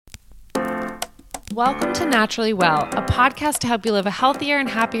Welcome to Naturally Well, a podcast to help you live a healthier and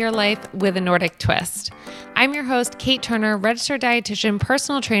happier life with a Nordic twist. I'm your host, Kate Turner, registered dietitian,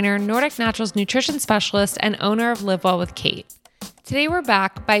 personal trainer, Nordic Naturals nutrition specialist, and owner of Live Well with Kate. Today we're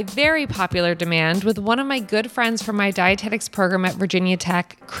back by very popular demand with one of my good friends from my dietetics program at Virginia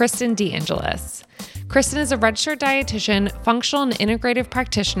Tech, Kristen DeAngelis. Kristen is a registered dietitian, functional and integrative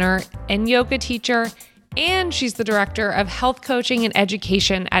practitioner, and yoga teacher, and she's the director of health coaching and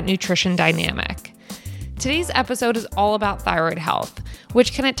education at Nutrition Dynamic. Today's episode is all about thyroid health,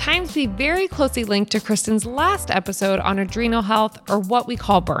 which can at times be very closely linked to Kristen's last episode on adrenal health, or what we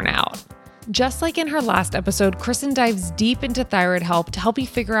call burnout. Just like in her last episode, Kristen dives deep into thyroid health to help you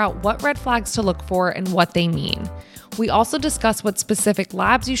figure out what red flags to look for and what they mean. We also discuss what specific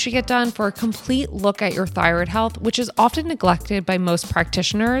labs you should get done for a complete look at your thyroid health, which is often neglected by most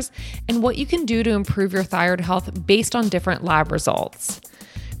practitioners, and what you can do to improve your thyroid health based on different lab results.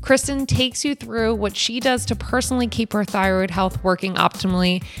 Kristen takes you through what she does to personally keep her thyroid health working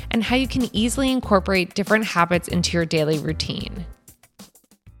optimally and how you can easily incorporate different habits into your daily routine.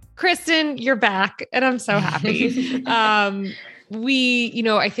 Kristen, you're back, and I'm so happy. I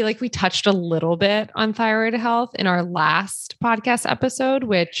feel like we touched a little bit on thyroid health in our last podcast episode,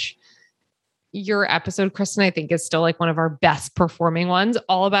 which your episode, Kristen, I think is still like one of our best performing ones,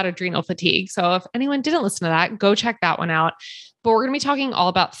 all about adrenal fatigue. So if anyone didn't listen to that, go check that one out. But we're going to be talking all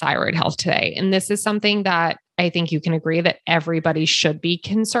about thyroid health today. And this is something that I think you can agree that everybody should be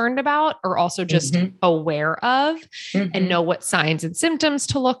concerned about, or also just aware of, and know what signs and symptoms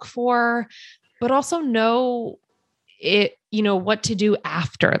to look for, but also know what to do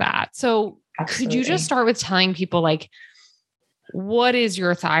after that. So Could you just start with telling people, like, what is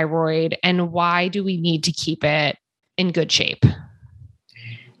your thyroid and why do we need to keep it in good shape?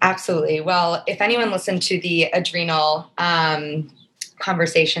 Absolutely. Well, if anyone listened to the adrenal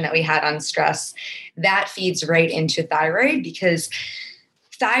conversation that we had on stress, that feeds right into thyroid, because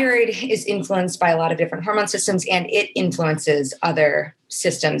thyroid is influenced by a lot of different hormone systems, and it influences other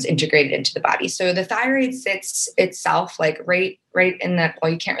systems integrated into the body. So the thyroid sits itself like right in the,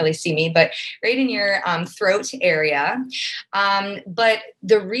 well, you can't really see me, but right in your throat area. But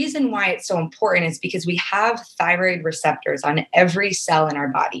the reason why it's so important is because we have thyroid receptors on every cell in our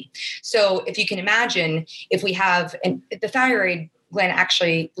body. So if you can imagine, if we have the thyroid gland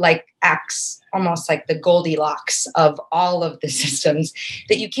actually acts almost like the Goldilocks of all of the systems,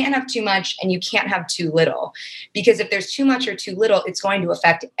 that you can't have too much and you can't have too little, because if there's too much or too little, it's going to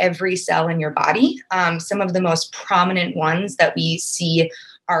affect every cell in your body. Some of the most prominent ones that we see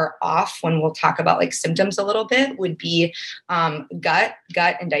are off when we'll talk about like symptoms a little bit would be gut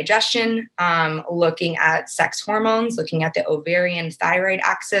and digestion, looking at sex hormones, looking at the ovarian thyroid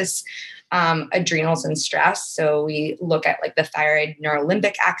axis, adrenals and stress. So we look at like the thyroid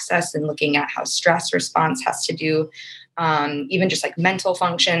neurolimbic axis and looking at how stress response has to do, even just like mental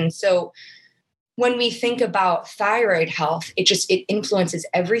function. So when we think about thyroid health, it influences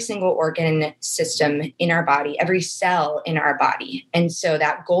every single organ system in our body, every cell in our body. And so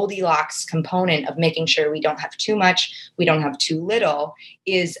that Goldilocks component of making sure we don't have too much, we don't have too little,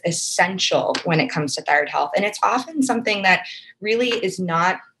 is essential when it comes to thyroid health. And it's often something that really is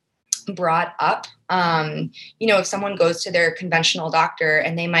not brought up. If someone goes to their conventional doctor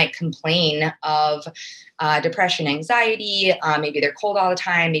and they might complain of depression, anxiety, maybe they're cold all the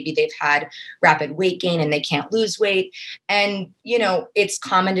time, maybe they've had rapid weight gain and they can't lose weight. And, it's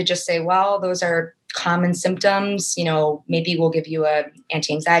common to just say, well, those are common symptoms. Maybe we'll give you a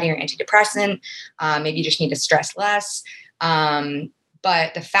anti-anxiety or antidepressant. Maybe you just need to stress less.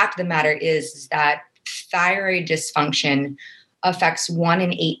 But the fact of the matter is that thyroid dysfunction affects 1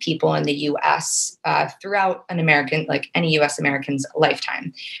 in 8 people in the U.S. Throughout any U.S. American's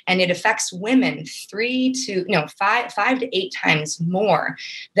lifetime. And it affects women 5 to 8 times more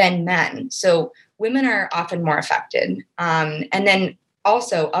than men. So women are often more affected. And then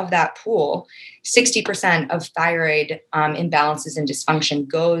also of that pool, 60% of thyroid imbalances and dysfunction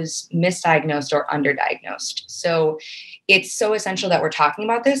goes misdiagnosed or underdiagnosed. So it's so essential that we're talking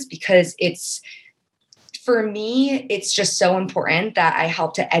about this, because for me, it's just so important that I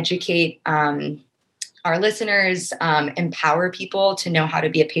help to educate our listeners, empower people to know how to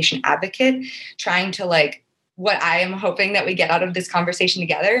be a patient advocate, trying to what I am hoping that we get out of this conversation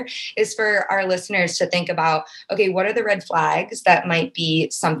together is for our listeners to think about, okay, what are the red flags that might be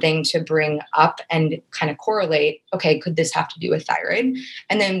something to bring up and kind of correlate? Okay, could this have to do with thyroid?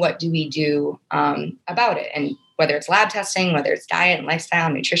 And then what do we do about it? And whether it's lab testing, whether it's diet and lifestyle,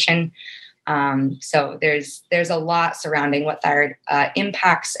 nutrition. So there's a lot surrounding what thyroid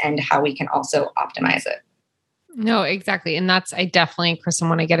impacts and how we can also optimize it. No, exactly. And I definitely, Kristen,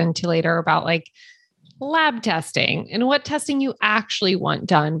 want to get into later about lab testing and what testing you actually want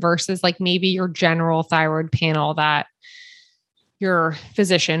done versus like maybe your general thyroid panel that your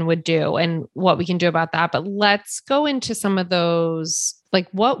physician would do and what we can do about that. But let's go into some of those, like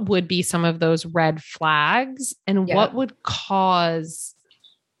what would be some of those red flags and what would cause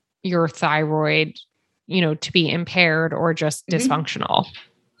your thyroid, to be impaired or just dysfunctional?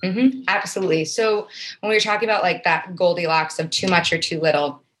 Absolutely. So when we were talking about like that Goldilocks of too much or too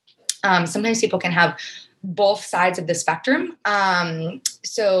little, sometimes people can have both sides of the spectrum.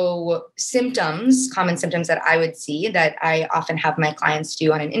 So common symptoms that I would see that I often have my clients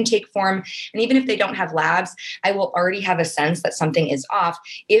do on an intake form. And even if they don't have labs, I will already have a sense that something is off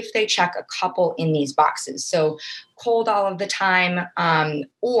if they check a couple in these boxes. So cold all of the time,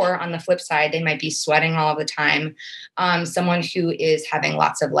 or on the flip side, they might be sweating all of the time. Someone who is having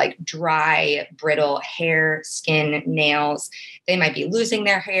lots of like dry, brittle hair, skin, nails. They might be losing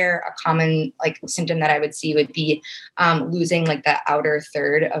their hair. A common like symptom that I would see would be losing like the outer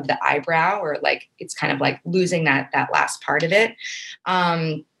third of the eyebrow, or like it's kind of like losing that last part of it.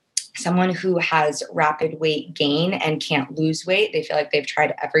 Someone who has rapid weight gain and can't lose weight. They feel like they've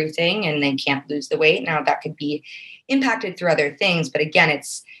tried everything and they can't lose the weight. Now that could be impacted through other things, but again,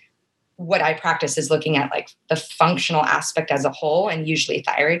 it's what I practice is looking at like the functional aspect as a whole, and usually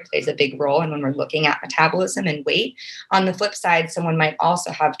thyroid plays a big role. And when we're looking at metabolism and weight, on the flip side, someone might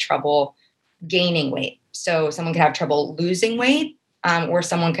also have trouble gaining weight. So someone could have trouble losing weight, or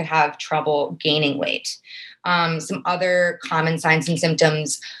someone could have trouble gaining weight. Some other common signs and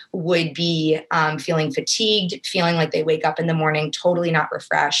symptoms would be feeling fatigued, feeling like they wake up in the morning totally not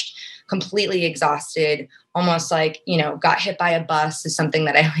refreshed, completely exhausted, almost like, got hit by a bus is something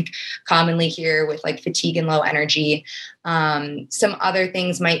that I like commonly hear with like fatigue and low energy. Some other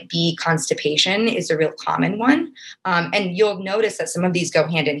things might be constipation is a real common one. And you'll notice that some of these go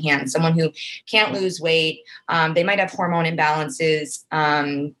hand in hand. Someone who can't lose weight, they might have hormone imbalances.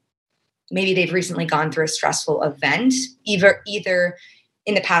 Maybe they've recently gone through a stressful event, either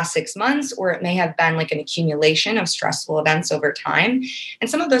in the past 6 months, or it may have been like an accumulation of stressful events over time. And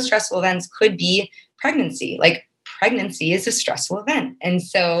some of those stressful events could be pregnancy. Like pregnancy is a stressful event. And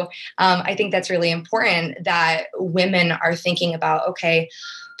so I think that's really important that women are thinking about, okay,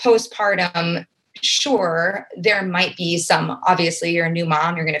 postpartum, sure, there might be some, obviously you're a new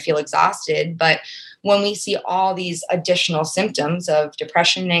mom, you're going to feel exhausted, but when we see all these additional symptoms of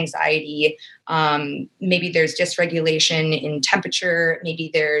depression and anxiety, maybe there's dysregulation in temperature, maybe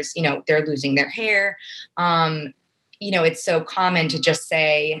there's, they're losing their hair. It's so common to just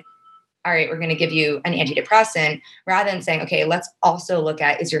say, all right, we're going to give you an antidepressant rather than saying, okay, let's also look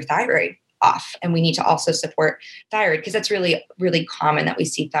at, is your thyroid off? And we need to also support thyroid because that's really, really common that we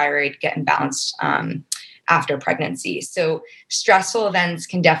see thyroid get imbalanced after pregnancy. So stressful events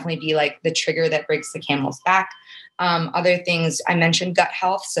can definitely be like the trigger that breaks the camel's back. Other things I mentioned, gut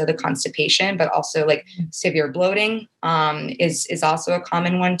health, so the constipation, but also like severe bloating is also a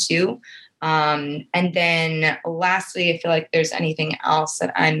common one too. And then lastly, I feel like there's anything else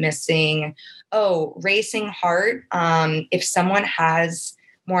that I'm missing. Oh, racing heart. If someone has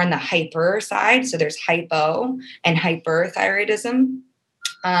more on the hyper side, so there's hypo and hyperthyroidism.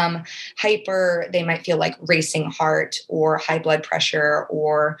 Hyper, they might feel like racing heart or high blood pressure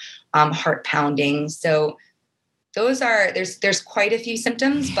or heart pounding. So there's quite a few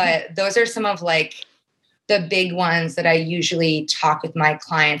symptoms, but those are some of like the big ones that I usually talk with my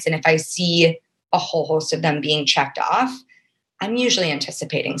clients. And if I see a whole host of them being checked off, I'm usually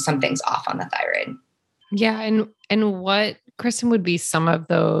anticipating something's off on the thyroid. Yeah. And what, Kristen, would be some of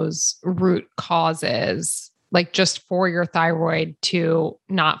those root causes, like just for your thyroid to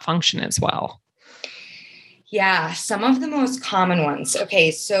not function as well? Yeah, some of the most common ones.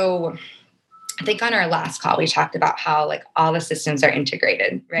 Okay, so I think on our last call, we talked about how like all the systems are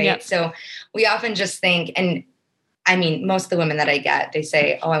integrated, right? Yep. So we often just think, and I mean, most of the women that I get, they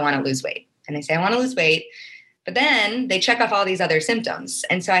say, oh, I want to lose weight. And they say, I want to lose weight. But then they check off all these other symptoms.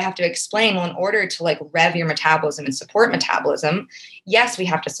 And so I have to explain, well, in order to like rev your metabolism and support metabolism, yes, we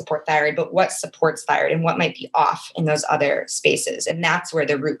have to support thyroid, but what supports thyroid and what might be off in those other spaces? And that's where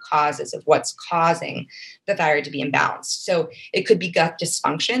the root cause is of what's causing the thyroid to be imbalanced. So it could be gut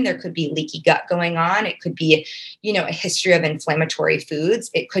dysfunction. There could be leaky gut going on. It could be, a history of inflammatory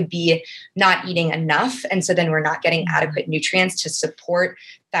foods. It could be not eating enough. And so then we're not getting adequate nutrients to support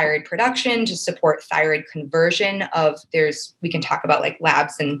thyroid production, to support thyroid conversion we can talk about like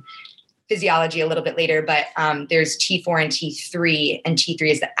labs and physiology a little bit later, but there's T4 and T3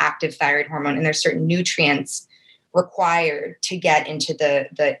 is the active thyroid hormone. And there's certain nutrients required to get into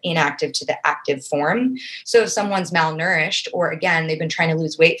the inactive to the active form. So if someone's malnourished, or again, they've been trying to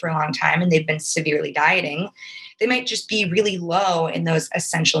lose weight for a long time and they've been severely dieting, they might just be really low in those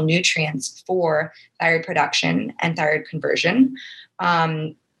essential nutrients for thyroid production and thyroid conversion.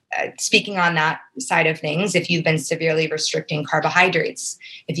 Speaking on that side of things, if you've been severely restricting carbohydrates,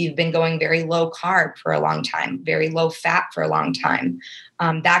 if you've been going very low carb for a long time, very low fat for a long time,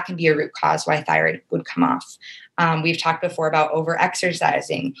 that can be a root cause why thyroid would come off. We've talked before about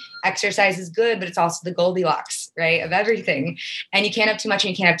over-exercising. Exercise is good, but it's also the Goldilocks, right, of everything. And you can't have too much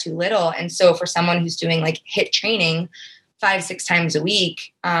and you can't have too little. And so for someone who's doing like HIIT training 5-6 times a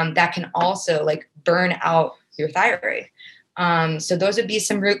week, that can also like burn out your thyroid. So those would be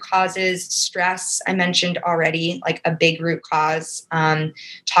some root causes. Stress, I mentioned already, like a big root cause.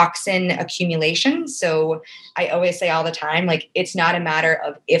 Toxin accumulation. So I always say all the time, like, it's not a matter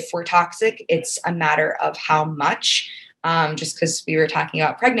of if we're toxic, it's a matter of how much. Just because we were talking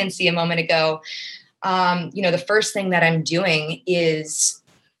about pregnancy a moment ago, the first thing that I'm doing is,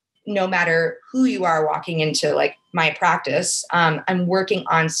 no matter who you are walking into like my practice, I'm working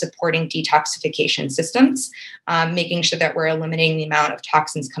on supporting detoxification systems, making sure that we're eliminating the amount of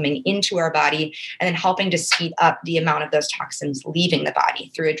toxins coming into our body, and then helping to speed up the amount of those toxins leaving the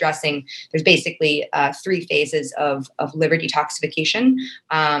body through addressing, there's basically 3 phases of liver detoxification.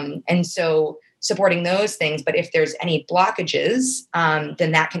 And so supporting those things, but if there's any blockages,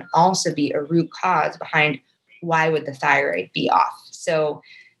 then that can also be a root cause behind why would the thyroid be off. So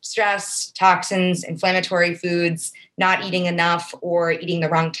stress, toxins, inflammatory foods, not eating enough or eating the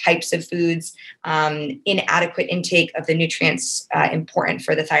wrong types of foods, inadequate intake of the nutrients important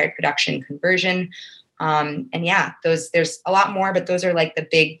for the thyroid production conversion. There's a lot more, but those are like the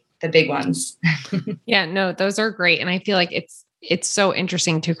big ones. Yeah, no, those are great. And I feel like it's so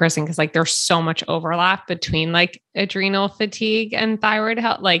interesting too, Kristen, because like there's so much overlap between like adrenal fatigue and thyroid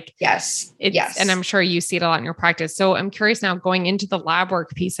health. Like, yes. And I'm sure you see it a lot in your practice. So I'm curious now, going into the lab work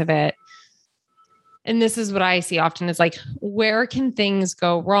piece of it. And this is what I see often is like, where can things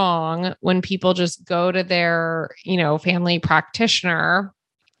go wrong when people just go to their, family practitioner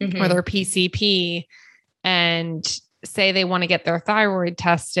or their PCP and say they want to get their thyroid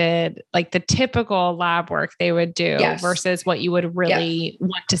tested, like the typical lab work they would do versus what you would really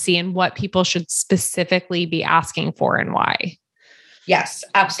want to see, and what people should specifically be asking for and why? Yes,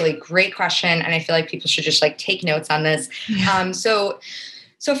 absolutely. Great question. And I feel like people should just like take notes on this.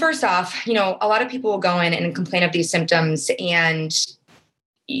 So first off, a lot of people will go in and complain of these symptoms, and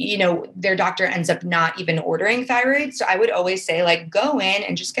their doctor ends up not even ordering thyroid. So I would always say, like, go in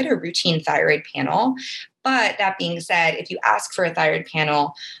and just get a routine thyroid panel. But that being said, if you ask for a thyroid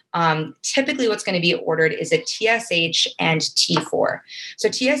panel, typically what's going to be ordered is a TSH and T4. So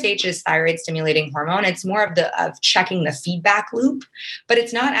TSH is thyroid stimulating hormone. It's more of checking the feedback loop, but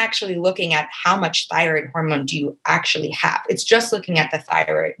it's not actually looking at how much thyroid hormone do you actually have. It's just looking at the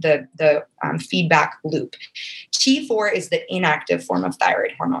thyroid, the feedback loop. T4 is the inactive form of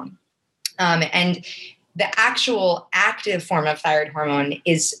thyroid hormone. And the actual active form of thyroid hormone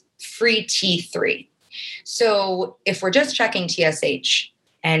is free T3. So if we're just checking TSH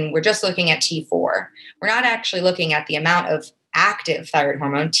and we're just looking at T4, we're not actually looking at the amount of active thyroid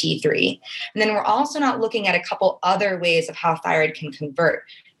hormone, T3. And then we're also not looking at a couple other ways of how thyroid can convert.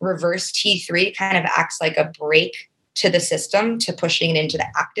 Reverse T3 kind of acts like a brake to the system to pushing it into the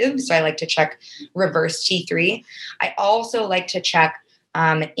active. So I like to check reverse T3. I also like to check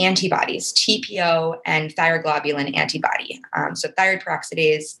antibodies, TPO and thyroglobulin antibody. So thyroid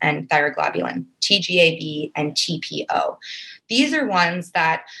peroxidase and thyroglobulin, TGAB and TPO. These are ones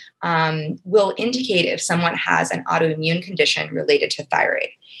that will indicate if someone has an autoimmune condition related to thyroid.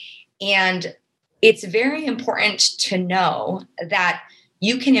 And it's very important to know that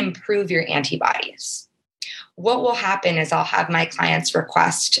you can improve your antibodies. What will happen is I'll have my clients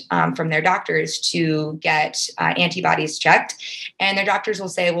request from their doctors to get antibodies checked, and their doctors will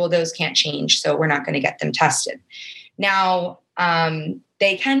say, well, those can't change, so we're not going to get them tested. Now,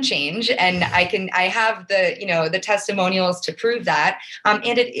 they can change, and I have the testimonials to prove that.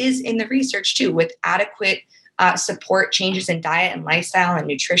 And it is in the research too, with adequate support, changes in diet and lifestyle and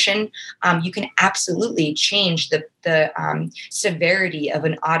nutrition, you can absolutely change the severity of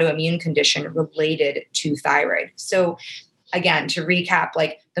an autoimmune condition related to thyroid. So again, to recap,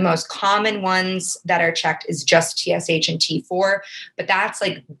 like the most common ones that are checked is just TSH and T4, but that's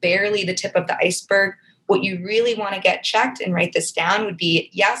like barely the tip of the iceberg. What you really want to get checked, and write this down, would be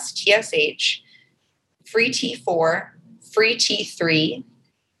yes, TSH, free T4, free T3,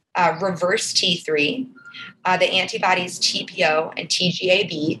 reverse T3, the antibodies TPO and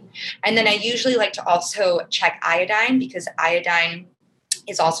TGAB. And then I usually like to also check iodine, because iodine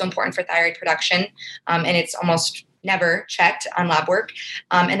is also important for thyroid production. And it's almost never checked on lab work.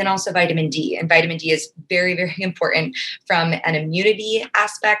 And then also vitamin D. And vitamin D is very, very important from an immunity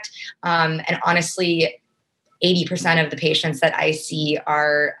aspect. And honestly, 80% of the patients that I see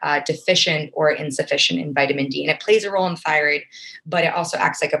are deficient or insufficient in vitamin D. And it plays a role in thyroid, but it also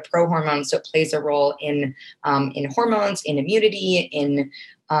acts like a prohormone. So it plays a role in hormones, in immunity, in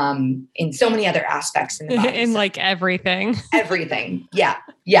so many other aspects in the body. In like everything. Everything. Yeah.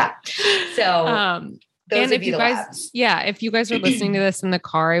 Yeah. So those and would if be you the guys, labs. if you guys are listening to this in the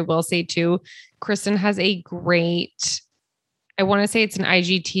car, I will say too, Kristen has a great, I want to say it's an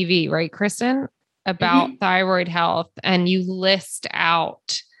IGTV, right, Kristen? About thyroid health, and you list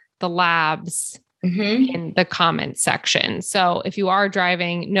out the labs in the comment section. So if you are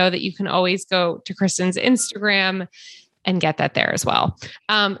driving, know that you can always go to Kristen's Instagram and get that there as well.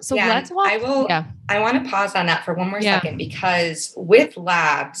 So let's walk. I want to pause on that for one more second, because with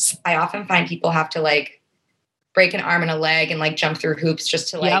labs, I often find people have to like break an arm and a leg and like jump through hoops just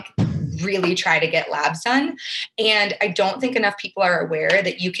to like really try to get labs done. And I don't think enough people are aware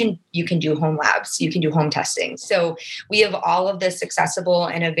that you can do home labs, you can do home testing. So we have all of this accessible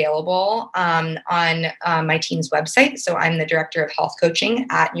and available on my team's website. So I'm the director of health coaching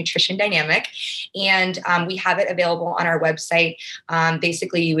at Nutrition Dynamic, and we have it available on our website.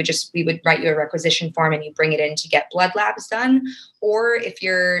 Basically, we would write you a requisition form and you bring it in to get blood labs done. Or if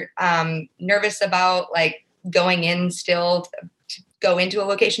you're nervous about like going in still to go into a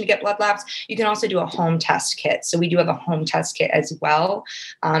location to get blood labs, you can also do a home test kit. So we do have a home test kit as well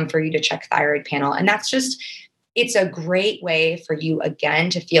for you to check thyroid panel. And that's it's a great way for you, again,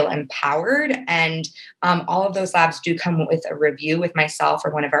 to feel empowered. And all of those labs do come with a review with myself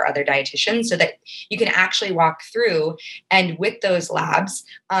or one of our other dietitians, so that you can actually walk through. And with those labs,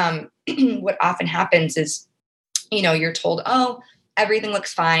 what often happens is, you're told, oh, everything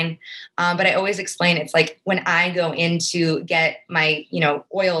looks fine. But I always explain, it's like when I go in to get my,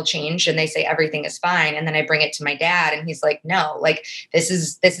 oil change and they say everything is fine. And then I bring it to my dad and he's like, no, like this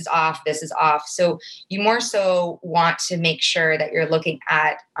is off. This is off. So you more so want to make sure that you're looking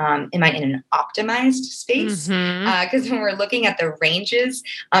at, am I in an optimized space? Because when we're looking at the ranges,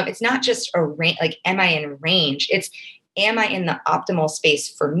 it's not just a range, like, am I in range? It's, am I in the optimal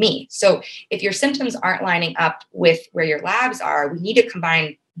space for me? So if your symptoms aren't lining up with where your labs are, we need to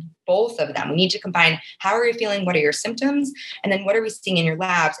combine both of them. We need to combine, how are you feeling? What are your symptoms? And then what are we seeing in your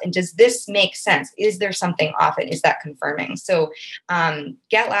labs? And does this make sense? Is there something off? And is that confirming? So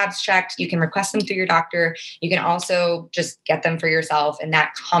get labs checked. You can request them through your doctor. You can also just get them for yourself. And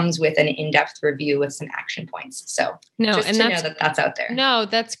that comes with an in-depth review with some action points. So just to know that that's out there. No,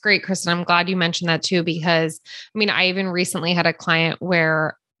 that's great, Kristen. I'm glad you mentioned that too, because I even recently had a client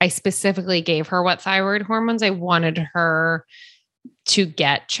where I specifically gave her what thyroid hormones I wanted her to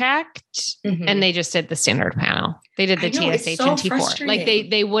get checked, and they just did the standard panel. They did the TSH and T4. Like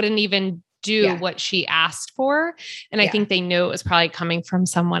they wouldn't even do what she asked for. And I think they knew it was probably coming from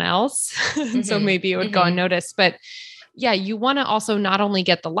someone else. So maybe it would go unnoticed, but you want to also not only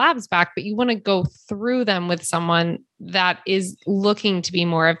get the labs back, but you want to go through them with someone that is looking to be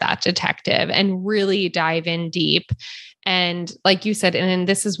more of that detective and really dive in deep. And like you said, and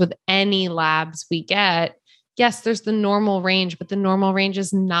this is with any labs we get, yes, there's the normal range, but the normal range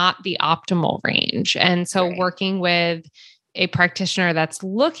is not the optimal range. And so working with a practitioner that's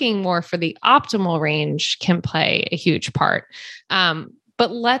looking more for the optimal range can play a huge part.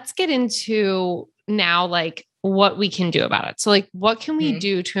 But let's get into now, like, what we can do about it. So like, what can we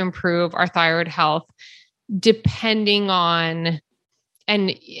do to improve our thyroid health depending on,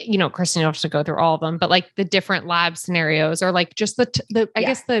 and, Kristen, you have to go through all of them, but like the different lab scenarios, or like just I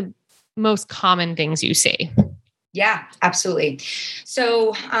guess the most common things you see. Yeah, absolutely.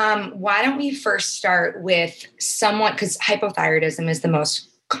 So why don't we first start with someone, because hypothyroidism is the most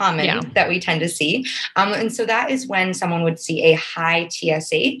common that we tend to see. And so that is when someone would see a high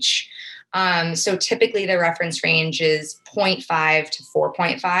TSH. So typically the reference range is 0.5 to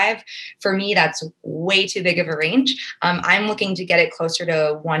 4.5. For me, that's way too big of a range. I'm looking to get it closer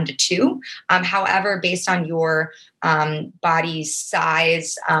to 1 to 2. However, based on your body's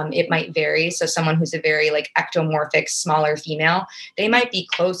size, it might vary. So someone who's a very like ectomorphic, smaller female, they might be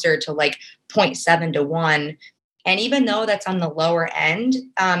closer to like 0.7 to 1. And even though that's on the lower end,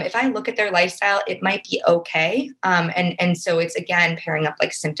 if I look at their lifestyle, it might be okay. And so it's, again, pairing up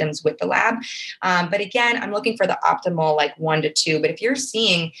like symptoms with the lab. But again, I'm looking for the optimal like 1 to 2. But if you're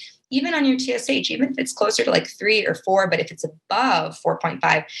seeing even on your TSH, even if it's closer to like 3 or 4, but if it's above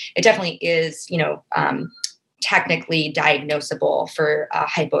 4.5, it definitely is, technically diagnosable for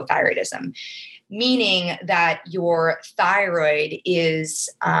hypothyroidism, meaning that your thyroid is,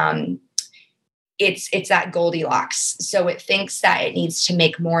 it's that Goldilocks. So it thinks that it needs to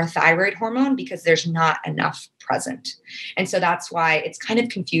make more thyroid hormone because there's not enough present. And so that's why it's kind of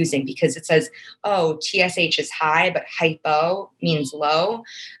confusing, because it says, oh, TSH is high, but hypo means low.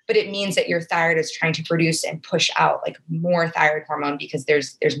 But it means that your thyroid is trying to produce and push out like more thyroid hormone because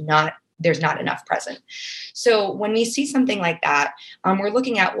there's not enough present. So when we see something like that, we're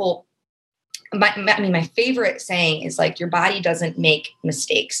looking at, well, my favorite saying is like, your body doesn't make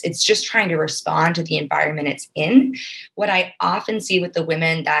mistakes. It's just trying to respond to the environment it's in. What I often see with the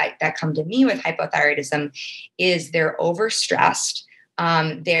women that come to me with hypothyroidism is they're overstressed,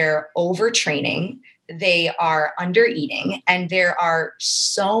 they're overtraining, they are under eating. And there are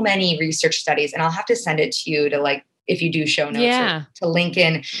so many research studies, and I'll have to send it to you to like, if you do show notes or to link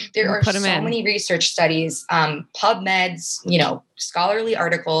in, there are so many research studies, PubMeds, scholarly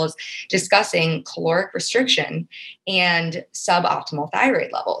articles discussing caloric restriction and suboptimal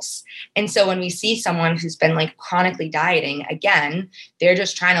thyroid levels. And so when we see someone who's been like chronically dieting, again, they're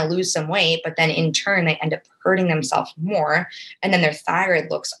just trying to lose some weight, but then in turn, they end up hurting themselves more. And then their thyroid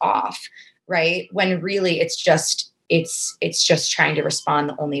looks off, right? When really it's just trying to respond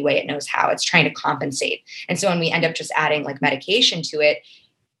the only way it knows how. It's trying to compensate. And so when we end up just adding like medication to it,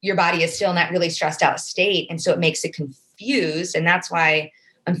 your body is still in that really stressed out state. And so it makes it confused. And that's why,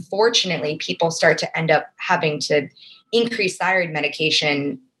 unfortunately, people start to end up having to increase thyroid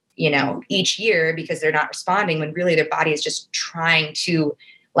medication, each year because they're not responding, when really their body is just trying to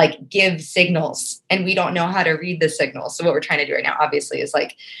like give signals, and we don't know how to read the signals. So what we're trying to do right now, obviously, is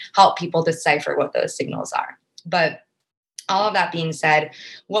like help people decipher what those signals are. But all of that being said,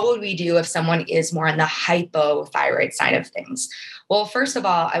 what would we do if someone is more on the hypothyroid side of things? Well, first of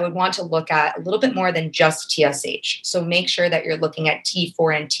all, I would want to look at a little bit more than just TSH. So make sure that you're looking at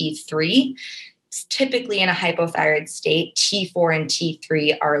T4 and T3. Typically in a hypothyroid state, T4 and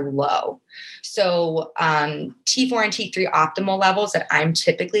T3 are low. So T4 and T3 optimal levels that I'm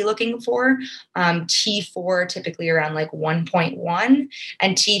typically looking for, T4 typically around like 1.1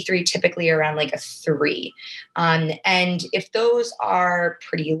 and T3 typically around like a 3. And if those are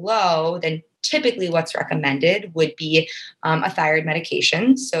pretty low, then typically what's recommended would be a thyroid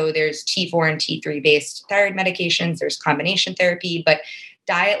medication. So there's T4 and T3 based thyroid medications, there's combination therapy, but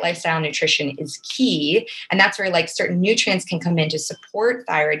diet, lifestyle, nutrition is key. And that's where like certain nutrients can come in to support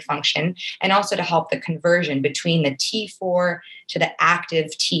thyroid function and also to help the conversion between the T4 to the active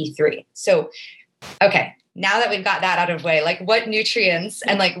T3. So, okay, now that we've got that out of the way, like what nutrients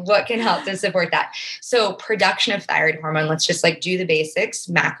and like what can help to support that? So production of thyroid hormone, let's just like do the basics,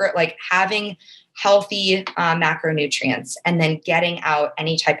 like having healthy macronutrients, and then getting out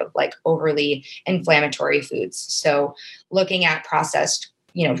any type of like overly inflammatory foods. So looking at processed,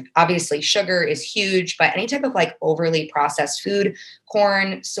 obviously sugar is huge, but any type of like overly processed food,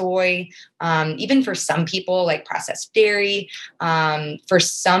 corn, soy, even for some people, like processed dairy, for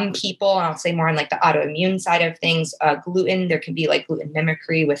some people, and I'll say more on like the autoimmune side of things, gluten, there can be like gluten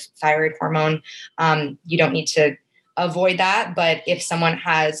mimicry with thyroid hormone. You don't need to avoid that. But if someone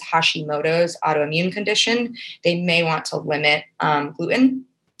has Hashimoto's autoimmune condition, they may want to limit gluten.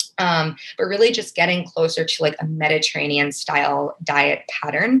 But really just getting closer to like a Mediterranean style diet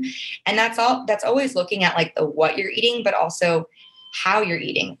pattern. And that's always looking at like the what you're eating, but also how you're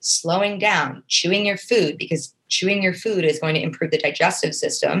eating, slowing down, chewing your food, because chewing your food is going to improve the digestive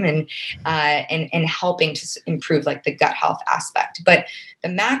system and helping to improve like the gut health aspect. But the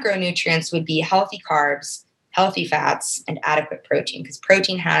macronutrients would be healthy carbs, healthy fats, and adequate protein, because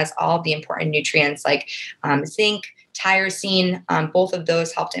protein has all of the important nutrients like zinc, tyrosine. Both of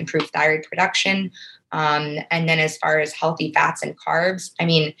those help to improve thyroid production. And then as far as healthy fats and carbs, I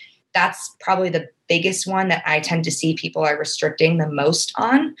mean, that's probably the biggest one that I tend to see people are restricting the most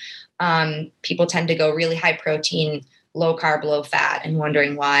on. People tend to go really high protein, low carb, low fat, and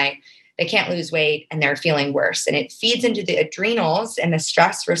wondering why they can't lose weight and they're feeling worse. And it feeds into the adrenals and the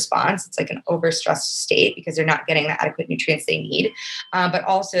stress response. It's like an overstressed state because they're not getting the adequate nutrients they need. But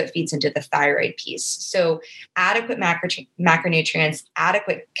also it feeds into the thyroid piece. So adequate macronutrients,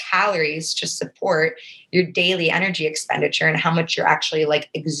 adequate calories to support your daily energy expenditure and how much you're actually like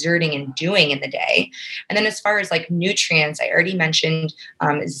exerting and doing in the day. And then as far as like nutrients, I already mentioned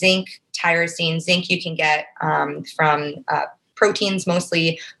zinc, tyrosine. Zinc you can get from proteins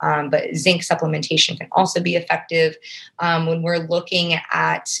mostly, but zinc supplementation can also be effective. When we're looking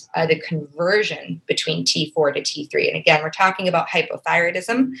at the conversion between T4 to T3, and again, we're talking about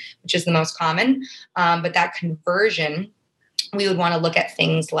hypothyroidism, which is the most common, but that conversion, we would want to look at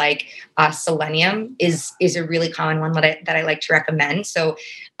things like selenium is a really common one that I like to recommend. So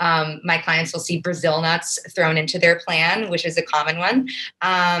my clients will see Brazil nuts thrown into their plan, which is a common one.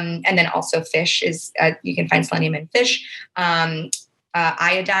 And then also fish is, you can find selenium in fish.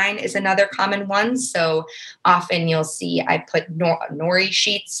 Iodine is another common one. So often you'll see I put nori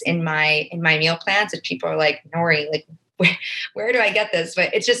sheets in my meal plans, and people are like, nori, like, where do I get this?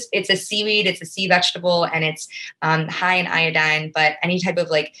 But it's a seaweed, it's a sea vegetable, and it's high in iodine. But any type of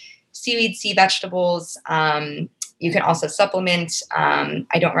like seaweed, sea vegetables, you can also supplement.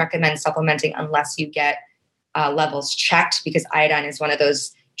 I don't recommend supplementing unless you get levels checked, because iodine is one of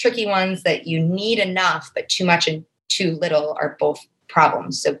those tricky ones that you need enough, but too much and too little are both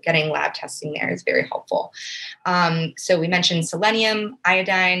problems. So getting lab testing there is very helpful. So we mentioned selenium,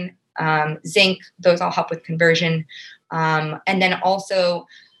 iodine, zinc, those all help with conversion. And then also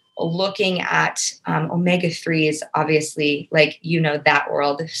looking at omega-3s, obviously, like, that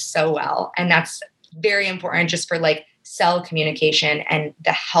world so well. And that's very important just for like cell communication and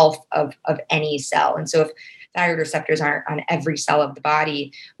the health of any cell. And so if thyroid receptors aren't on every cell of the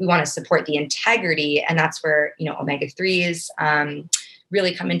body, we want to support the integrity. And that's where, omega-3s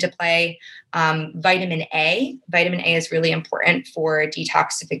really come into play. Vitamin A is really important for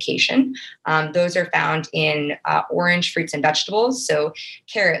detoxification. Those are found in orange fruits and vegetables. So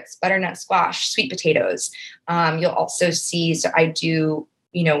carrots, butternut squash, sweet potatoes. You'll also see, so I do,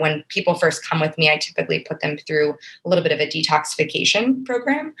 when people first come with me, I typically put them through a little bit of a detoxification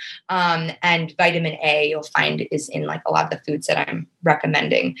program. And vitamin A, you'll find, is in like a lot of the foods that I'm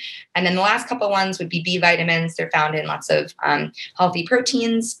recommending. And then the last couple of ones would be B vitamins. They're found in lots of healthy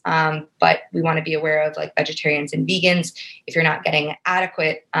proteins, but we want to be aware of like vegetarians and vegans. If you're not getting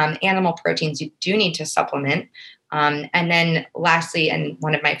adequate animal proteins, you do need to supplement. And then lastly, and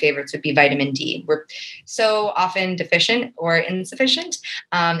one of my favorites would be vitamin D. We're so often deficient or insufficient.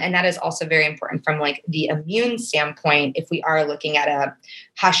 And that is also very important from like the immune standpoint, if we are looking at a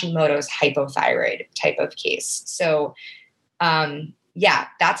Hashimoto's hypothyroid type of case. So,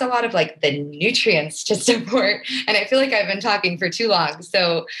 that's a lot of like the nutrients to support. And I feel like I've been talking for too long.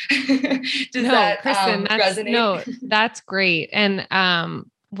 So that Kristen, resonate? No, that's great. And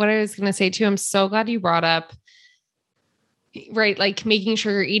what I was going to say too, I'm so glad you brought up, right, like making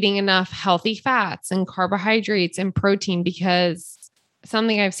sure you're eating enough healthy fats and carbohydrates and protein, because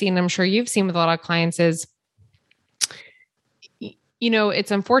something I've seen, I'm sure you've seen with a lot of clients, is,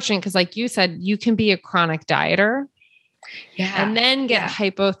 it's unfortunate because like you said, you can be a chronic dieter and then get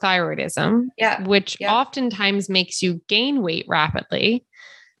hypothyroidism, which oftentimes makes you gain weight rapidly.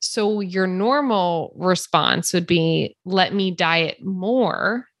 So your normal response would be, let me diet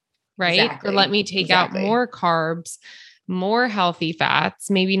more, right? Exactly. Or let me take out more carbs, more healthy fats,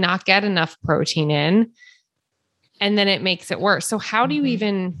 maybe not get enough protein in, and then it makes it worse. So how do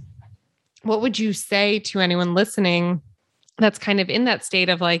you what would you say to anyone listening that's kind of in that state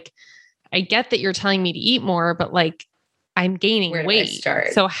of like, I get that you're telling me to eat more, but like I'm gaining weight.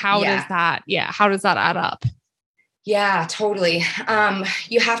 So how does that add up? Yeah, totally.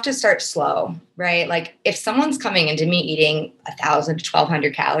 You have to start slow, right? Like if someone's coming into me eating 1,000 to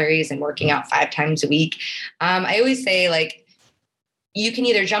 1,200 calories and working out 5 times a week, I always say like, you can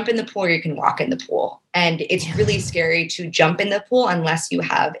either jump in the pool or you can walk in the pool. And it's really scary to jump in the pool unless you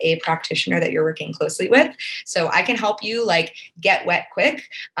have a practitioner that you're working closely with. So I can help you like get wet quick.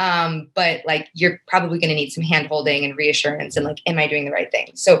 But like, you're probably going to need some hand holding and reassurance and like, am I doing the right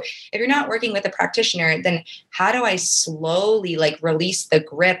thing? So if you're not working with a practitioner, then how do I slowly like release the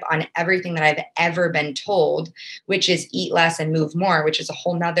grip on everything that I've ever been told, which is eat less and move more, which is a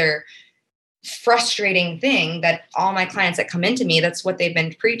whole nother frustrating thing that all my clients that come into me, that's what they've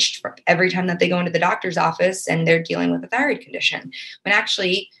been preached for every time that they go into the doctor's office and they're dealing with a thyroid condition. When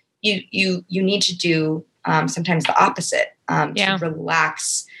actually you need to do sometimes the opposite to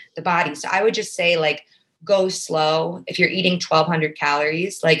relax the body. So I would just say like, go slow. If you're eating 1,200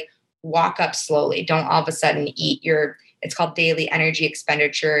 calories, like walk up slowly. Don't all of a sudden eat it's called daily energy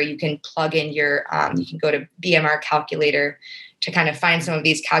expenditure. You can plug in you can go to BMR calculator to kind of find some of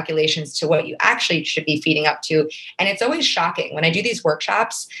these calculations to what you actually should be feeding up to. And it's always shocking when I do these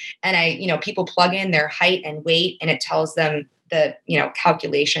workshops and people plug in their height and weight and it tells them the,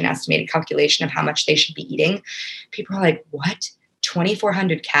 estimated calculation of how much they should be eating. People are like, what?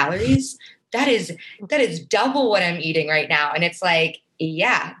 2,400 calories? That is double what I'm eating right now. And it's like,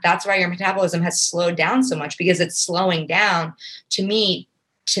 yeah, that's why your metabolism has slowed down so much, because it's slowing down to meet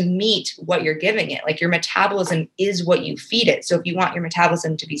what you're giving it. Like, your metabolism is what you feed it. So if you want your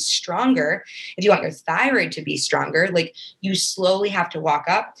metabolism to be stronger, if you want your thyroid to be stronger, like, you slowly have to walk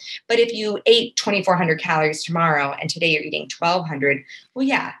up. But if you ate 2,400 calories tomorrow and today you're eating 1,200, well,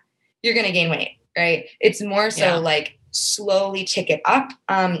 yeah, you're going to gain weight, right? It's more so like slowly tick it up.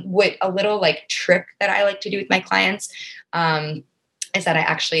 With a little like trick that I like to do with my clients, is that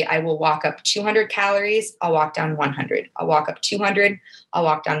I will walk up 200 calories. I'll walk down 100. I'll walk up 200. I'll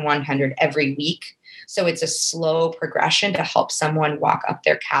walk down 100 every week. So it's a slow progression to help someone walk up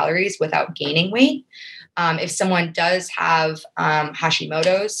their calories without gaining weight. If someone does have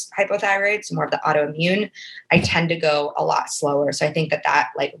Hashimoto's hypothyroid, so more of the autoimmune, I tend to go a lot slower. So I think that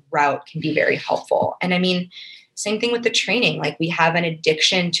like route can be very helpful. And I mean, same thing with the training. Like, we have an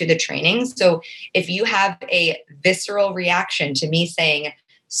addiction to the training. So if you have a visceral reaction to me saying,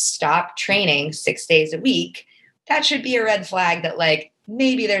 stop training 6 days a week, that should be a red flag that like,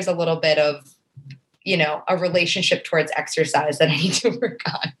 maybe there's a little bit of, a relationship towards exercise that I need to work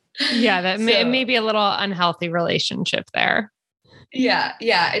on. Yeah. That may be a little unhealthy relationship there. Yeah.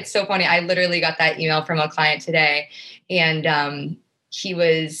 Yeah. It's so funny. I literally got that email from a client today, and,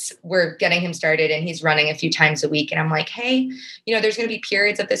 we're getting him started and he's running a few times a week. And I'm like, hey, there's going to be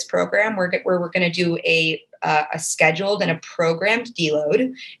periods of this program where we're going to do a scheduled and a programmed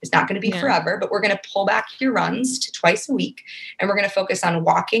deload. It's not going to be forever, but we're going to pull back your runs to twice a week. And we're going to focus on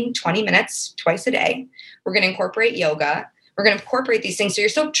walking 20 minutes twice a day. We're going to incorporate yoga. We're going to incorporate these things. So you're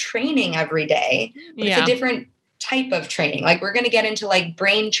still training every day, but it's a different type of training. Like, we're going to get into like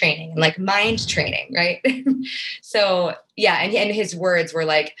brain training and like mind training. Right. So yeah. And his words were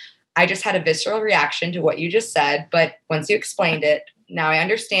like, I just had a visceral reaction to what you just said, but once you explained it, now I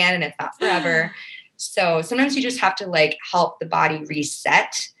understand, and it's not forever. So sometimes you just have to like help the body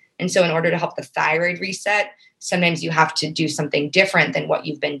reset. And so in order to help the thyroid reset, sometimes you have to do something different than what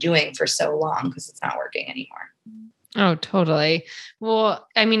you've been doing for so long, because it's not working anymore. Oh, totally. Well,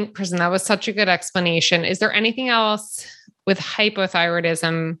 I mean, Kristen, that was such a good explanation. Is there anything else with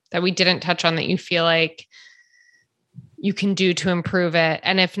hypothyroidism that we didn't touch on that you feel like you can do to improve it?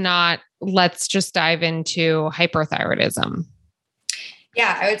 And if not, let's just dive into hyperthyroidism.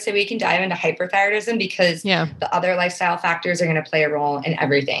 Yeah, I would say we can dive into hyperthyroidism, because the other lifestyle factors are going to play a role in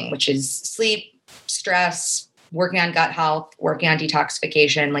everything, which is sleep, stress, working on gut health, working on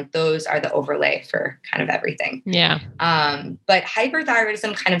detoxification. Like, those are the overlay for kind of everything. Yeah. But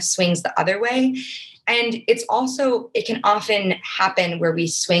hyperthyroidism kind of swings the other way. And it can often happen where we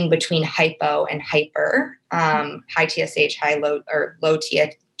swing between hypo and hyper, high TSH, low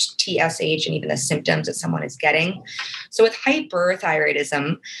TSH, and even the symptoms that someone is getting. So with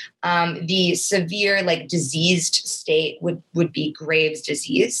hyperthyroidism, the severe like diseased state would be Graves'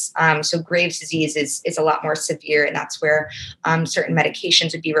 disease. So Graves' disease is a lot more severe, and that's where certain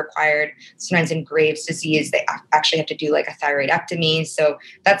medications would be required. Sometimes in Graves' disease, they actually have to do like a thyroidectomy. So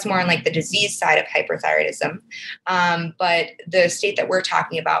that's more on like the disease side of hyperthyroidism. But the state that we're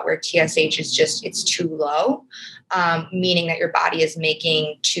talking about, where TSH is it's too low, meaning that your body is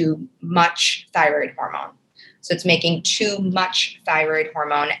making too much thyroid hormone. So it's making too much thyroid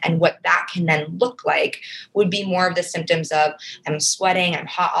hormone. And what that can then look like would be more of the symptoms of, I'm sweating, I'm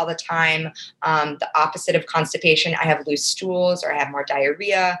hot all the time. The opposite of constipation, I have loose stools, or I have more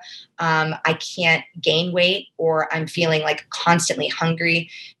diarrhea. I can't gain weight, or I'm feeling like constantly hungry.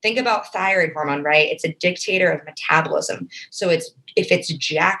 Think about thyroid hormone, right? It's a dictator of metabolism. So if it's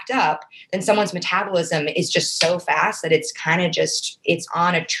jacked up, then someone's metabolism is just so fast that it's kind of it's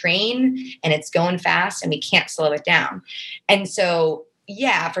on a train and it's going fast and we can't slow it down. And so,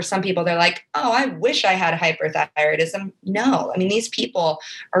 yeah, for some people, they're like, oh, I wish I had hyperthyroidism. No, I mean, these people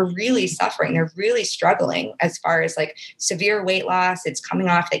are really suffering. They're really struggling as far as like severe weight loss. It's coming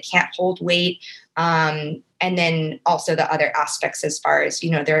off. They can't hold weight. And then also the other aspects as far as,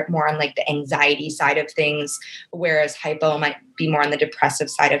 they're more on like the anxiety side of things, whereas hypo might be more on the depressive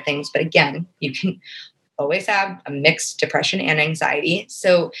side of things. But again, you can always have a mixed depression and anxiety.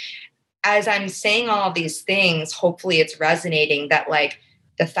 So as I'm saying all of these things, hopefully it's resonating that like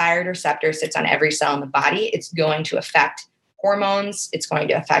the thyroid receptor sits on every cell in the body. It's going to affect hormones. It's going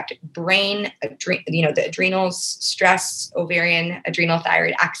to affect brain, the adrenals, stress, ovarian, adrenal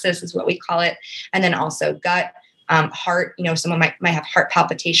thyroid axis is what we call it. And then also gut, heart, someone might have heart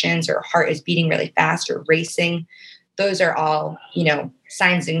palpitations, or heart is beating really fast or racing. Those are all,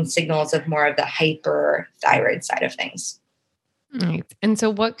 signs and signals of more of the hyperthyroid side of things. Right. And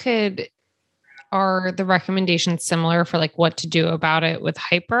so are the recommendations similar for like what to do about it with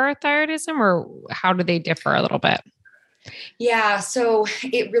hyperthyroidism, or how do they differ a little bit? Yeah, so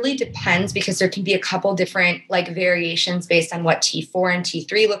it really depends because there can be a couple different like variations based on what T4 and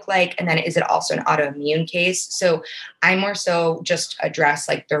T3 look like. And then is it also an autoimmune case? So I more so just address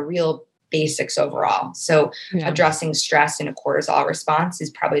like the real basics overall. So Yeah. addressing stress and a cortisol response is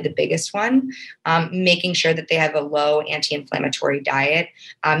probably the biggest one. Making sure that they have a low anti-inflammatory diet,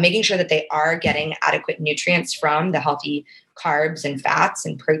 making sure that they are getting adequate nutrients from the healthy carbs and fats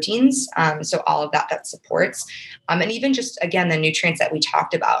and proteins. So all of that supports. And even just, again, the nutrients that we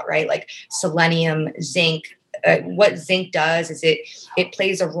talked about, right? Like selenium, zinc. What zinc does is it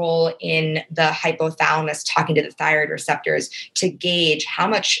plays a role in the hypothalamus talking to the thyroid receptors to gauge how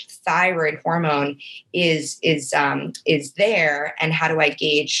much thyroid hormone is there, and how do I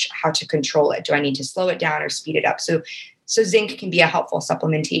gauge how to control it? Do I need to slow it down or speed it up? So zinc can be a helpful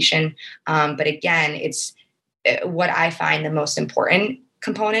supplementation, but again, it's what I find the most important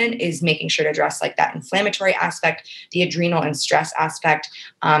component is making sure to address like that inflammatory aspect, the adrenal and stress aspect,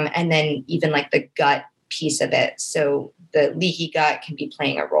 and then even like the gut piece of it. So the leaky gut can be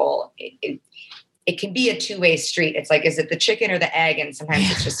playing a role. It can be a two-way street. It's like, is it the chicken or the egg? And sometimes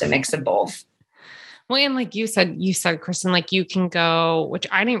it's just a mix of both. Well, and like you said, Kristen, like you can go, which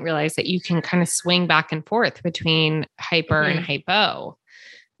I didn't realize that you can kind of swing back and forth between hyper and hypo,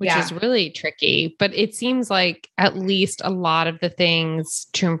 which is really tricky. But it seems like at least a lot of the things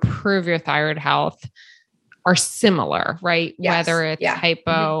to improve your thyroid health are similar, right? Yes. Whether it's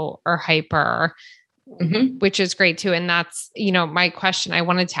hypo or hyper, which is great too. And that's, my question I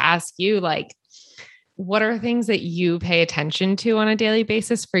wanted to ask you, like, what are things that you pay attention to on a daily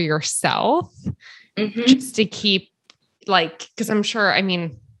basis for yourself? Just to keep like, because I'm sure, I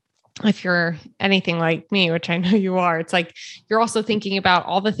mean, if you're anything like me, which I know you are, it's like, you're also thinking about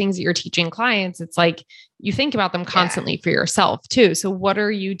all the things that you're teaching clients. It's like, you think about them constantly for yourself too. So what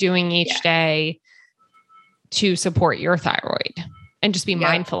are you doing each day to support your thyroid and just be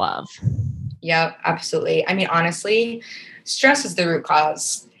mindful of? Yeah, absolutely. I mean, honestly, stress is the root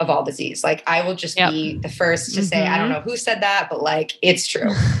cause of all disease. Like I will just be the first to say, I don't know who said that, but like, it's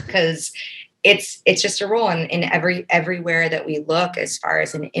true because it's just a role in everywhere that we look as far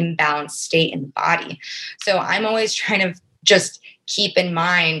as an imbalanced state in the body. So I'm always trying to just keep in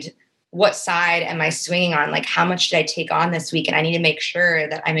mind, what side am I swinging on? Like, how much did I take on this week? And I need to make sure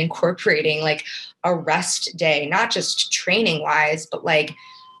that I'm incorporating like a rest day, not just training wise, but like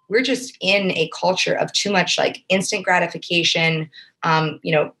we're just in a culture of too much like instant gratification, answering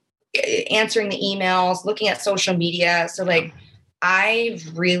the emails, looking at social media. So like, I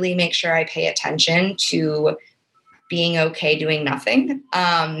really make sure I pay attention to being okay doing nothing,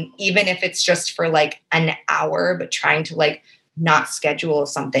 even if it's just for like an hour, but trying to like not schedule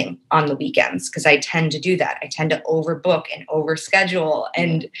something on the weekends because I tend to do that. I tend to overbook and overschedule,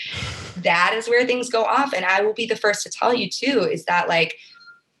 and that is where things go off. And I will be the first to tell you too, is that like,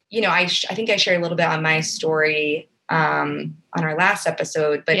 I think I shared a little bit on my story on our last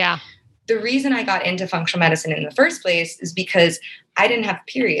episode, but the reason I got into functional medicine in the first place is because I didn't have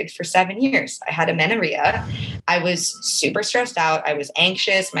a period for 7 years. I had amenorrhea. I was super stressed out. I was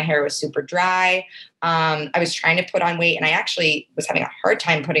anxious. My hair was super dry. I was trying to put on weight, and I actually was having a hard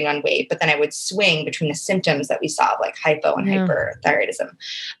time putting on weight, but then I would swing between the symptoms that we saw, like hypo and hyperthyroidism.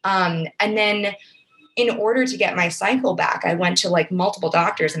 And then in order to get my cycle back, I went to like multiple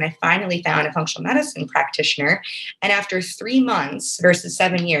doctors, and I finally found a functional medicine practitioner. And after 3 months versus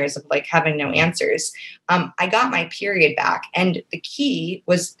 7 years of like having no answers, I got my period back. And the key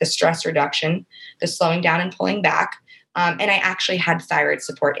was the stress reduction, the slowing down and pulling back. And I actually had thyroid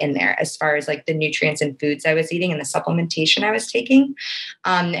support in there as far as like the nutrients and foods I was eating and the supplementation I was taking.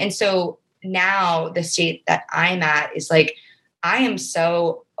 And so now the state that I'm at is like, I am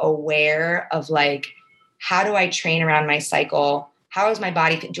so aware of like, how do I train around my cycle? How is my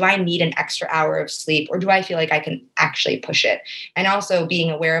body? Do I need an extra hour of sleep, or do I feel like I can actually push it? And also being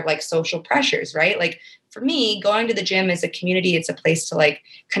aware of like social pressures, right? Like for me, going to the gym is a community. It's a place to like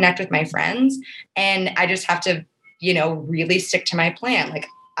connect with my friends. And I just have to, really stick to my plan. Like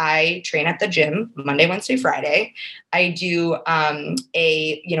I train at the gym Monday, Wednesday, Friday. I do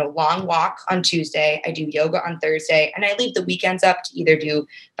a long walk on Tuesday. I do yoga on Thursday, and I leave the weekends up to either do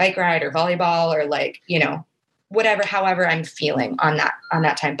bike ride or volleyball or like whatever, however I'm feeling on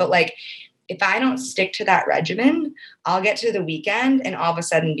that time. But like if I don't stick to that regimen, I'll get to the weekend and all of a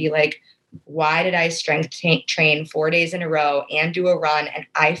sudden be like, why did I strength train 4 days in a row and do a run and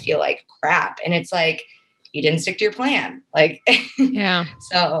I feel like crap? And it's like, you didn't stick to your plan. Like,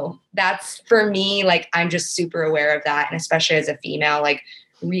 so that's for me, like, I'm just super aware of that. And especially as a female, like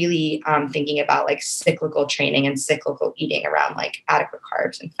really thinking about like cyclical training and cyclical eating around like adequate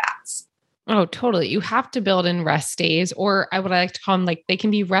carbs and fats. Oh, totally. You have to build in rest days, or I would like to call them like they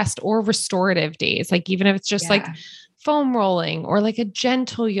can be rest or restorative days. Like even if it's just like Yeah, foam rolling or like a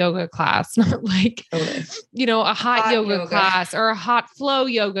gentle yoga class, not like, totally. a hot Hot yoga yoga. class or a hot flow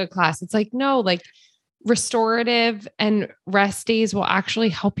yoga class. It's like, no, like restorative and rest days will actually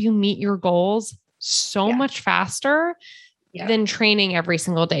help you meet your goals so Yeah. much faster Yeah. than training every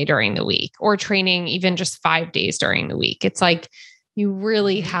single day during the week or training even just 5 days during the week. It's like, you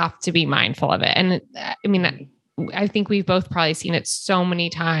really have to be mindful of it. And I mean, I think we've both probably seen it so many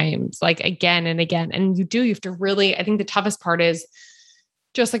times, like again and again. And you have to really, I think the toughest part is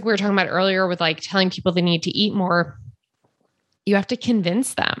just like we were talking about earlier with like telling people they need to eat more, you have to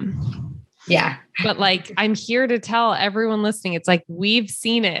convince them. Yeah. But like, I'm here to tell everyone listening, it's like, we've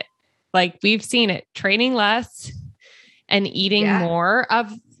seen it. Like we've seen it, training less and eating more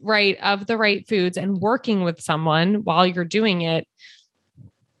of the right foods and working with someone while you're doing it.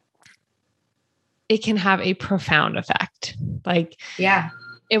 It can have a profound effect. Like,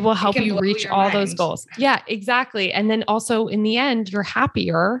 it will help you reach all those goals. Yeah, exactly. And then also in the end, you're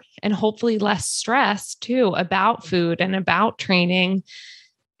happier and hopefully less stressed too about food and about training.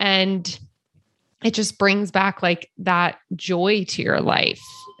 And it just brings back like that joy to your life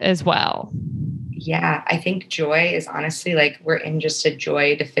as well. Yeah. I think joy is honestly like we're in just a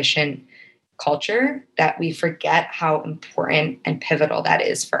joy deficient culture that we forget how important and pivotal that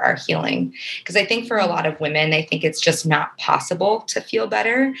is for our healing. Because I think for a lot of women, they think it's just not possible to feel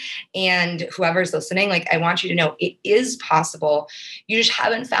better. And whoever's listening, like, I want you to know it is possible. You just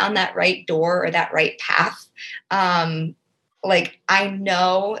haven't found that right door or that right path. Like, I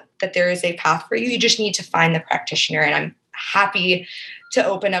know that there is a path for you. You just need to find the practitioner. And I'm happy to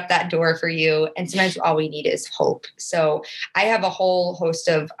open up that door for you. And sometimes all we need is hope. So I have a whole host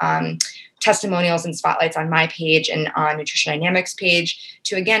of testimonials and spotlights on my page and on Nutrition Dynamics page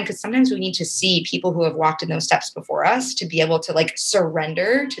to, again, because sometimes we need to see people who have walked in those steps before us to be able to like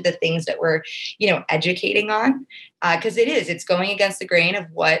surrender to the things that we're, educating on. Because it's going against the grain of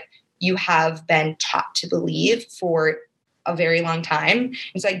what you have been taught to believe for a very long time.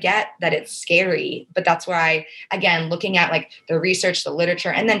 And so I get that it's scary, but that's why, again, looking at like the research, the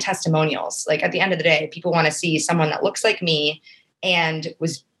literature, and then testimonials, like at the end of the day, people want to see someone that looks like me and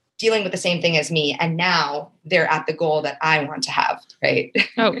was dealing with the same thing as me. And now they're at the goal that I want to have. Right.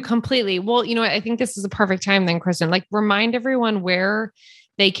 Oh, completely. Well, I think this is a perfect time then, Kristen, like remind everyone where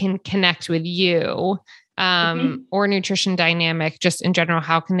they can connect with you or Nutrition Dynamic, just in general.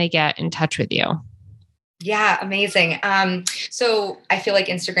 How can they get in touch with you? Yeah, amazing. So I feel like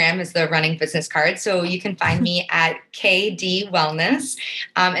Instagram is the running business card. So you can find me at KD Wellness.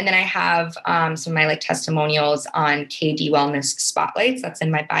 And then I have some of my like testimonials on KD Wellness Spotlights. That's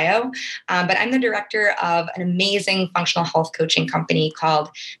in my bio. But I'm the director of an amazing functional health coaching company called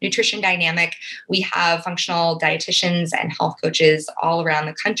Nutrition Dynamic. We have functional dietitians and health coaches all around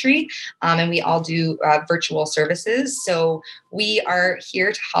the country. And we all do virtual services. So we are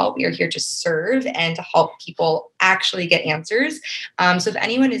here to help. We are here to serve and to help people actually get answers. So if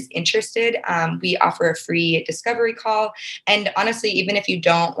anyone is interested, we offer a free discovery call. And honestly, even if you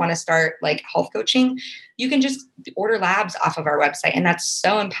don't want to start like health coaching, you can just order labs off of our website. And that's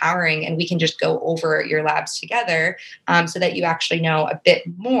so empowering. And we can just go over your labs together so that you actually know a bit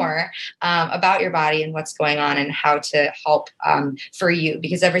more about your body and what's going on and how to help for you.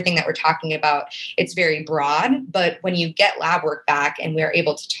 Because everything that we're talking about, it's very broad. But when you get lab work back and we're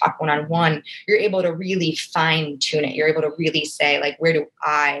able to talk one-on-one, you're able to really fine tune it. You're able to really say, like, where do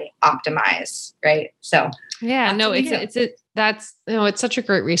I optimize? Right. So yeah, no, it's such a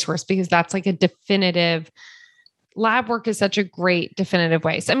great resource because that's like a definitive lab work is such a great definitive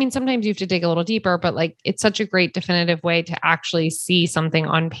way. So, I mean, sometimes you have to dig a little deeper, but like, it's such a great definitive way to actually see something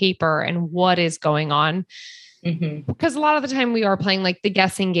on paper and what is going on. Because a lot of the time we are playing like the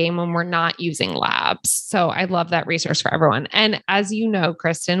guessing game when we're not using labs. So I love that resource for everyone. And as you know,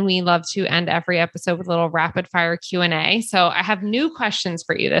 Kristen, we love to end every episode with a little rapid fire Q&A. So I have new questions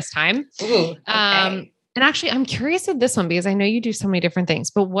for you this time. Ooh, okay. And actually, I'm curious with this one because I know you do so many different things,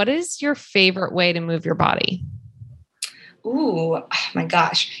 but what is your favorite way to move your body? Ooh, oh my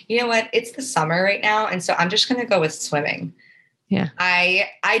gosh. You know what? It's the summer right now. And so I'm just going to go with swimming. Yeah.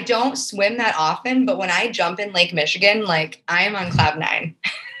 I don't swim that often, but when I jump in Lake Michigan, like I am on cloud nine.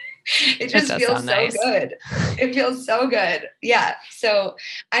 It just feels so good. It feels so good. Yeah. So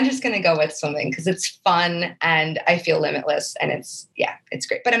I'm just going to go with swimming because it's fun and I feel limitless and it's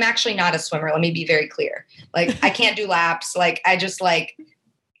great. But I'm actually not a swimmer. Let me be very clear. Like I can't do laps. Like I just like,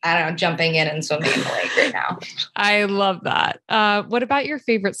 I don't know, jumping in and swimming in the lake right now. I love that. What about your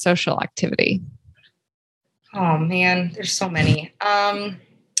favorite social activity? Oh man, there's so many.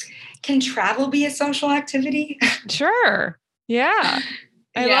 can travel be a social activity? Sure. Yeah.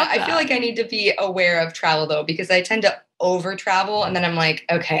 I love that. I feel like I need to be aware of travel though, because I tend to over travel and then I'm like,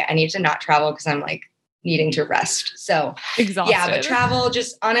 okay, I need to not travel because I'm like needing to rest. So exhausted. Yeah, but travel,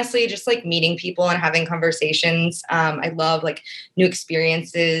 just honestly, just like meeting people and having conversations. I love like new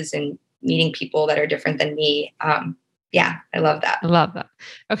experiences and meeting people that are different than me. Yeah, I love that. I love that.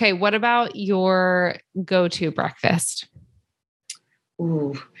 Okay. What about your go-to breakfast?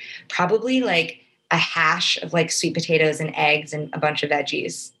 Ooh, probably like a hash of like sweet potatoes and eggs and a bunch of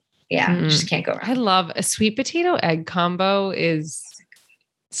veggies. Yeah, just can't go wrong. I love a sweet potato egg combo is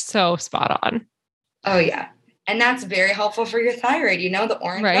so spot on. Oh yeah. And that's very helpful for your thyroid, the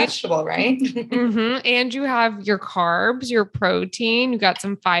orange vegetable, right? And you have your carbs, your protein, you got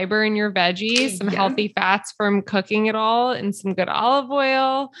some fiber in your veggies, some healthy fats from cooking it all, and some good olive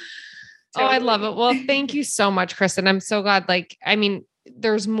oil. Totally. Oh, I love it. Well, thank you so much, Kristen. I'm so glad.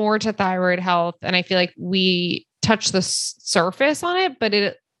 There's more to thyroid health, and I feel like we touched the surface on it, but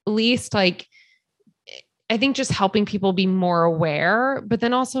at least I think just helping people be more aware, but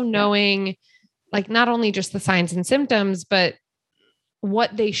then also knowing not only just the signs and symptoms, but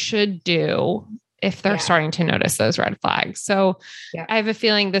what they should do if they're starting to notice those red flags. So I have a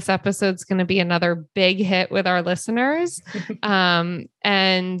feeling this episode's going to be another big hit with our listeners. And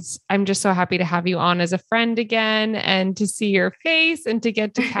I'm just so happy to have you on as a friend again and to see your face and to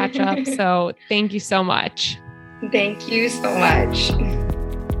get to catch up. So thank you so much. Thank you so much.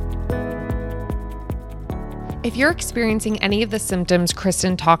 If you're experiencing any of the symptoms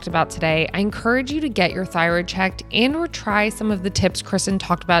Kristen talked about today, I encourage you to get your thyroid checked and/or try some of the tips Kristen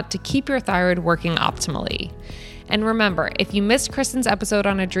talked about to keep your thyroid working optimally. And remember, if you missed Kristen's episode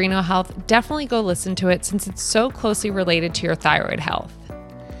on adrenal health, definitely go listen to it since it's so closely related to your thyroid health.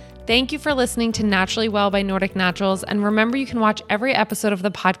 Thank you for listening to Naturally Well by Nordic Naturals, and remember you can watch every episode of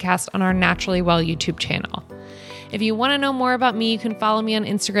the podcast on our Naturally Well YouTube channel. If you want to know more about me, you can follow me on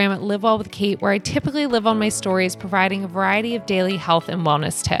Instagram at Live Well with Kate, where I typically live on my stories, providing a variety of daily health and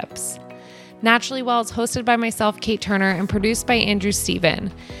wellness tips. Naturally Well is hosted by myself, Kate Turner, and produced by Andrew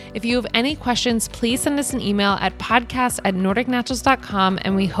Steven. If you have any questions, please send us an email at podcast@nordicnaturals.com,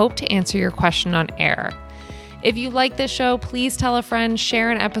 and we hope to answer your question on air. If you like this show, please tell a friend,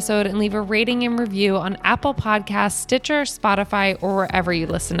 share an episode, and leave a rating and review on Apple Podcasts, Stitcher, Spotify, or wherever you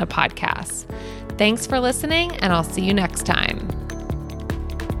listen to podcasts. Thanks for listening, and I'll see you next time.